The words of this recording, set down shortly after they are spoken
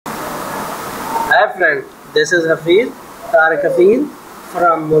Hi friend, this is Hafeez, Tariq Hafeez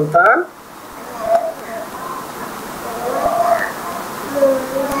from Multan.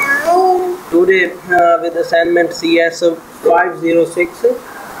 Today with assignment cs506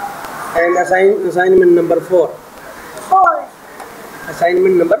 and assignment number 4.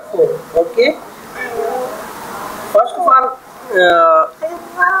 Assignment number 4. Okay. First of all,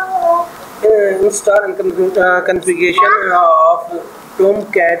 install and configuration of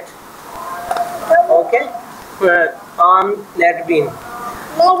Tomcat. Okay, on NetBeans.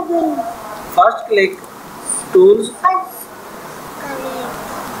 First click Tools.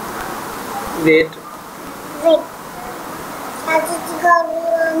 Wait.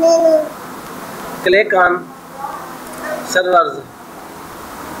 Click on Servers.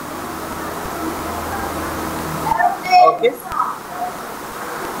 Okay.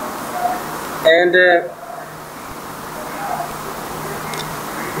 And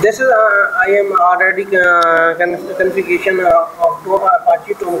this is I am already configuration of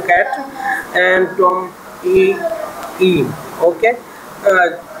Apache Tomcat and Tom EE. Okay.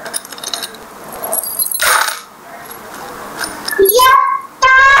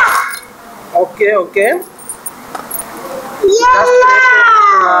 Okay. Just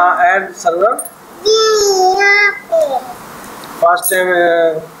add server. First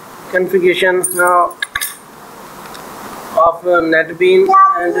time configuration of NetBeans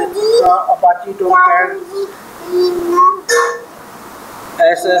and Apache Tomcat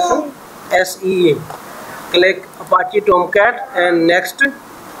SQL. Click Apache Tomcat and next,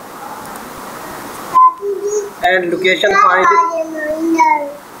 and location find.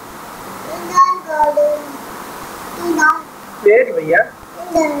 Wait भैया.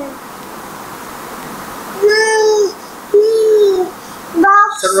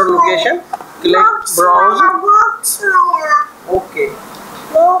 Server location. Click browse. Okay.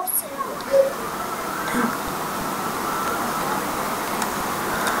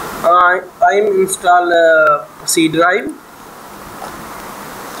 I am install C drive.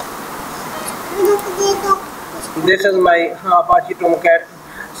 This is my Apache Tomcat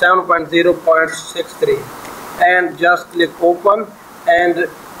 7.0.63 and just click open and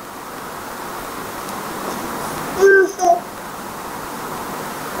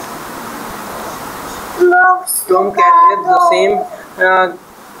Tomcat is the same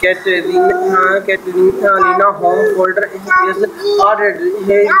Catalina home folder is already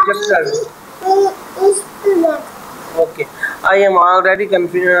registered. Okay, I am already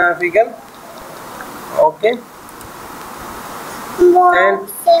configured. Okay, and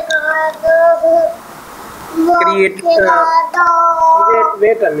create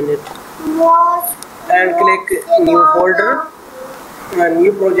wait a minute and click new folder,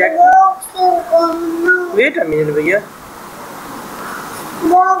 new project. Wait a minute भैया,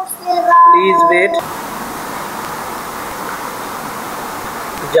 please wait.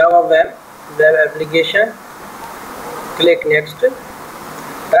 Java web application. Click next.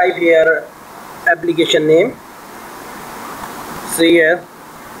 Type here application name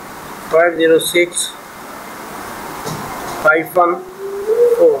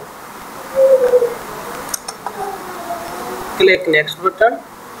cs506-4. Click next button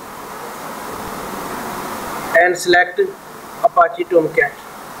and select Apache Tomcat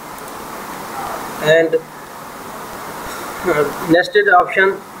and nested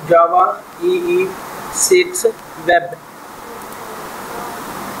option Java EE6 web.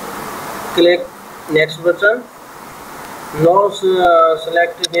 Click next button. Now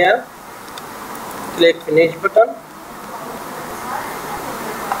select here. Click finish button.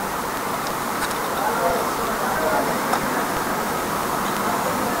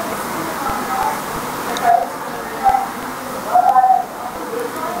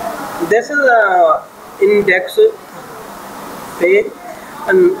 This is a index page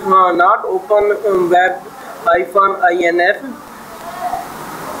and not open web-inf.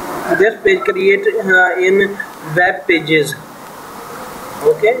 This page create in web pages.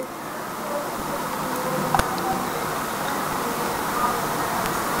 Okay.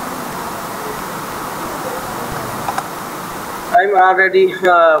 I'm already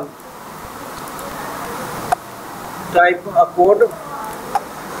type a code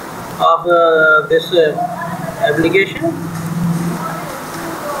of this application.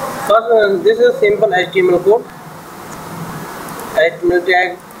 First, this is simple HTML code. HTML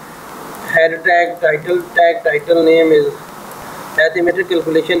tag, header tag, title name is arithmetic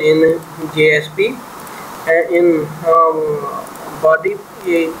calculation in JSP, and in body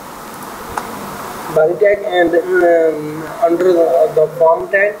tag, and under the form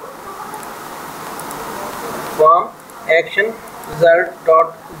tag, form action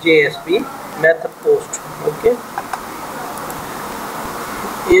result.jsp. method post. Okay,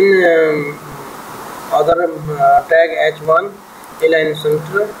 in other tag h1 align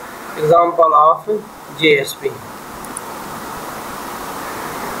center, example of JSP.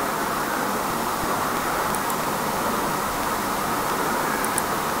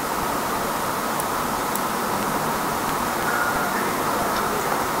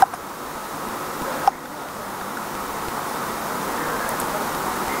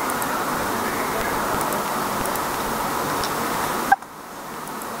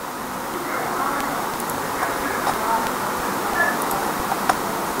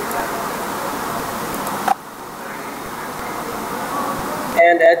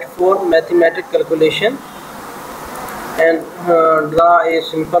 And H4 mathematical calculation, and draw a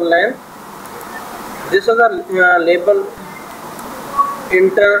simple line. This is a label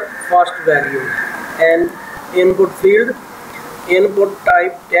enter first value and input field, input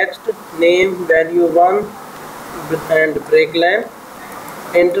type text, name value 1 and break line.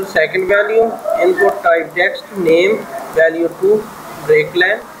 Enter second value, input type text, name value 2 break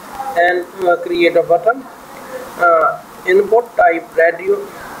line, and create a button. Input type radio,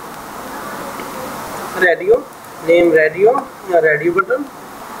 name radio button,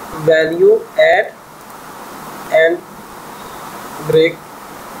 value add, and break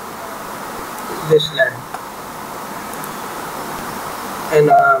this line. And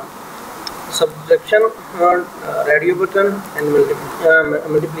subtraction radio button, and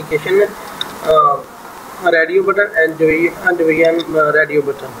multiplication radio button, and division radio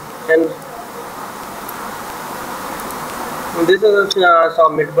button. And this is a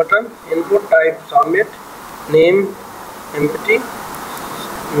submit button. Input type submit, name empty,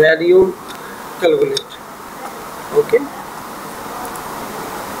 value calculate. Okay.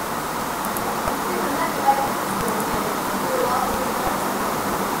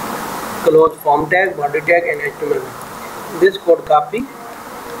 Close form tag, body tag, and HTML. This code copy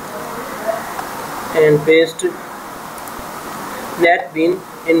and paste NetBeans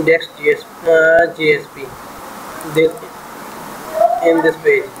index JSP. This in this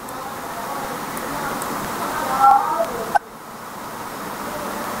page.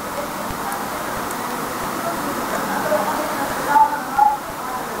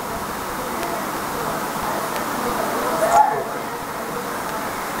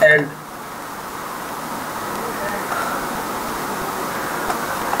 And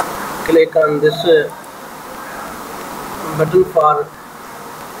click on this button for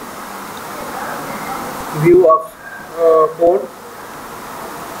view of code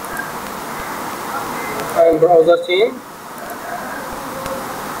and browser chain.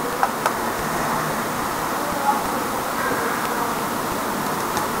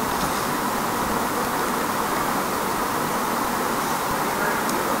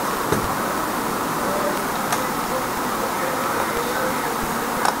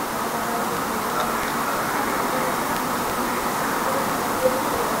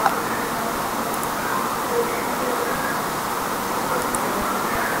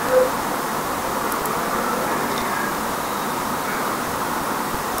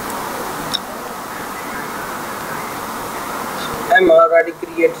 I'm already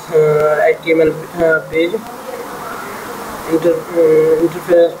create HTML page,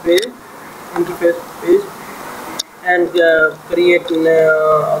 interface page, and create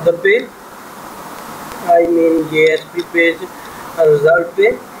other page. I mean JSP page, result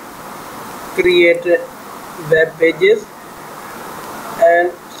page. Create web pages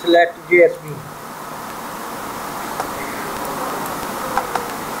and select JSP.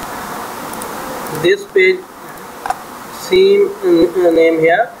 This page, same name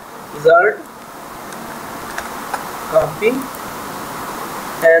here, result, copy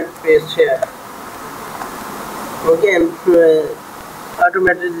and paste here. Okay, and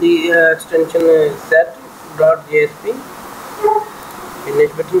automatically extension is set .jsp.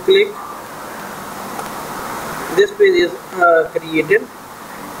 Finish button click. This page is created.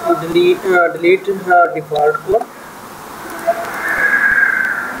 Delete default code.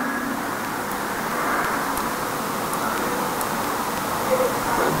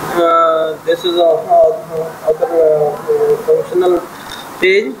 This is other functional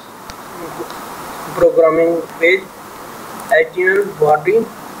page, programming page, HTML body.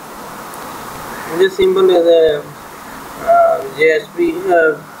 This symbol is a JSP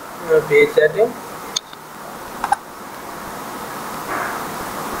page setting.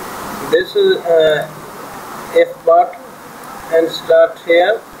 This is F bar and start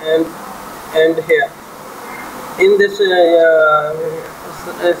here and end here. In this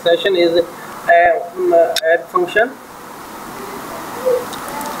session is add function.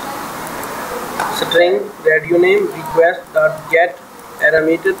 string radio name request dot get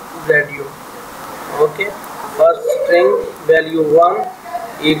parameter radio. Okay, first string value 1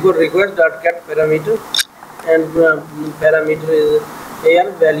 equal request dot get parameter, and parameter is here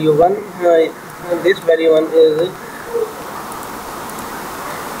value 1. This value 1 is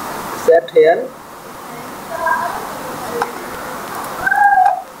set here.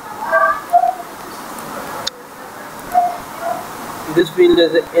 This field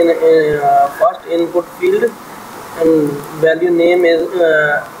is in first input field, and value name is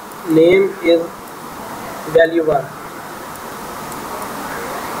value 1.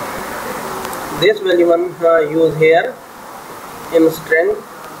 This value 1 use here in string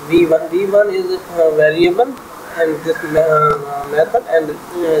v1. v1 is variable, and this method, and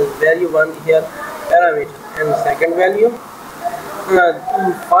value 1 here parameter, and second value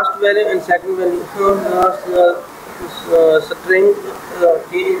first value and second value string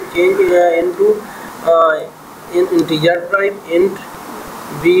change into in integer type int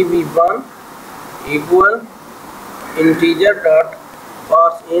v1 equal integer dot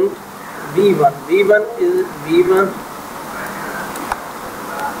pass int v1. v1 is v1.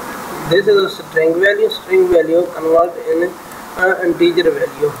 This is a string value. String value convert in integer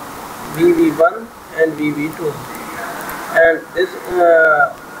value v1 and v2, and this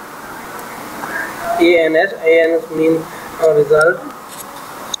ans means result.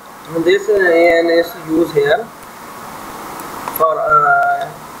 This ans use here for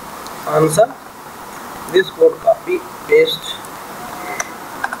answer. This code copy paste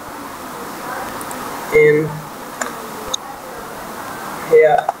in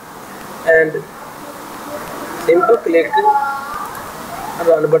here, and simple click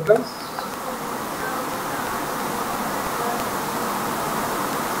run button.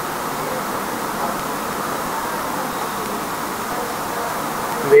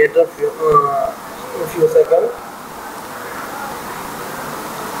 Wait a few seconds.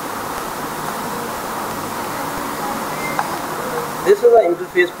 This is the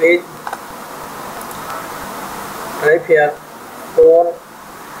interface page. Type here 4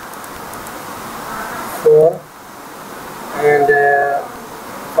 and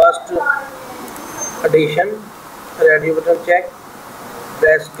first addition, radio button check,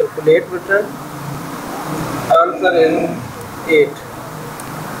 press calculate button. Answer is 8.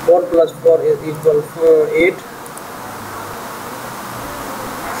 4 plus 4 is equal 8.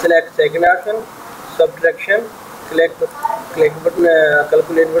 Select second option, subtraction. Click button,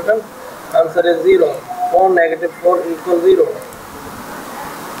 calculate button. Answer is 0. 4 negative 4 equals 0.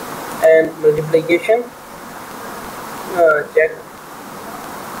 And multiplication. Check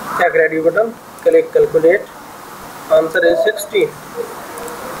radio button. Click calculate. Answer is 60.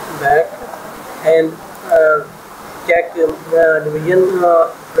 Back and check division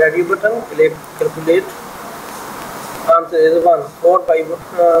radio button. Click calculate. Answer is 1. 4 by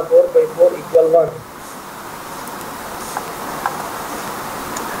 4 equal 1.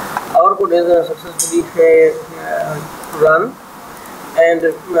 Our code is successfully run, and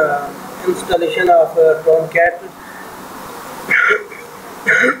installation of Tomcat.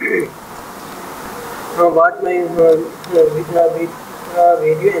 Watch my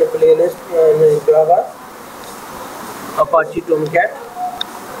video in playlist in Java, Apache Tomcat.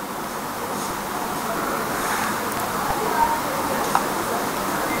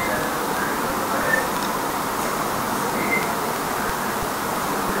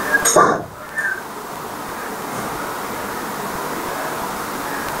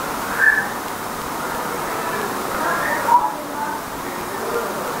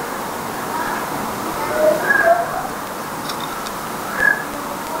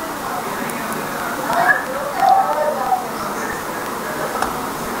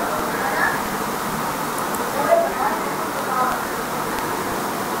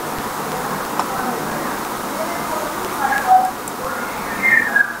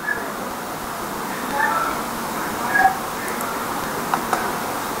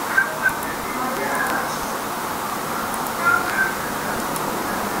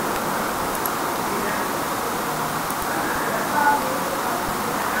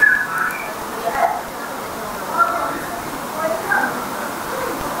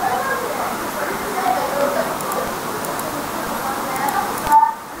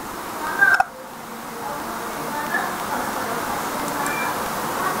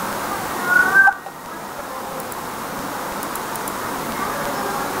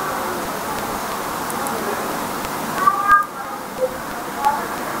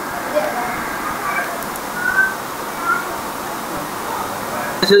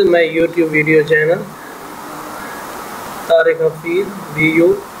 This is my YouTube video channel, Tariq Hafeez BU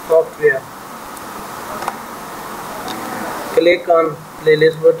Software. click on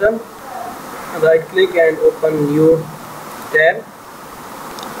playlist button, right click and open new tab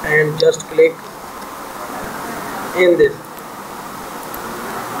and just click in this.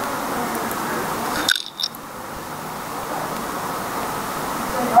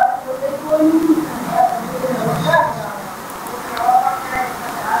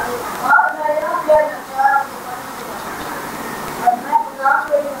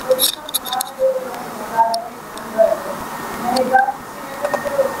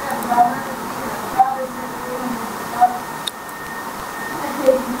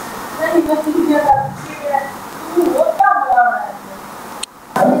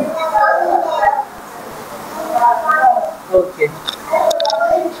 Okay,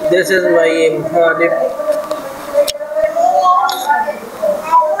 this is my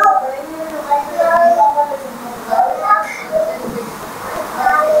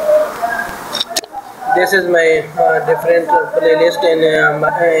this is my different playlist in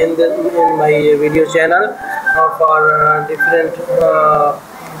my video channel for different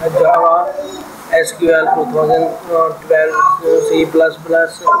Java, SQL 2012, C++,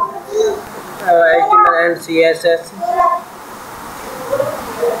 HTML and CSS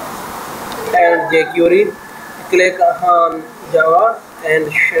and jQuery. Click on Java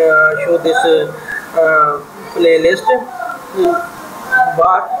and show this playlist.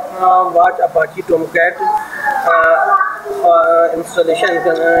 Watch Apache Tomcat installation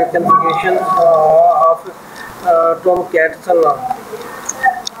and configuration of Tomcat Salon.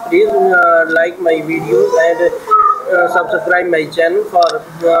 Please like my videos and subscribe my channel for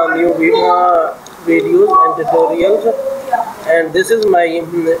new videos and tutorials. And this is my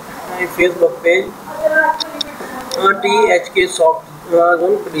Facebook page, THK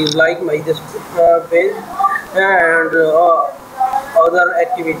SoftZone. Please like my this page and other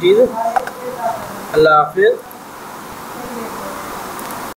activities. Allah Hafiz.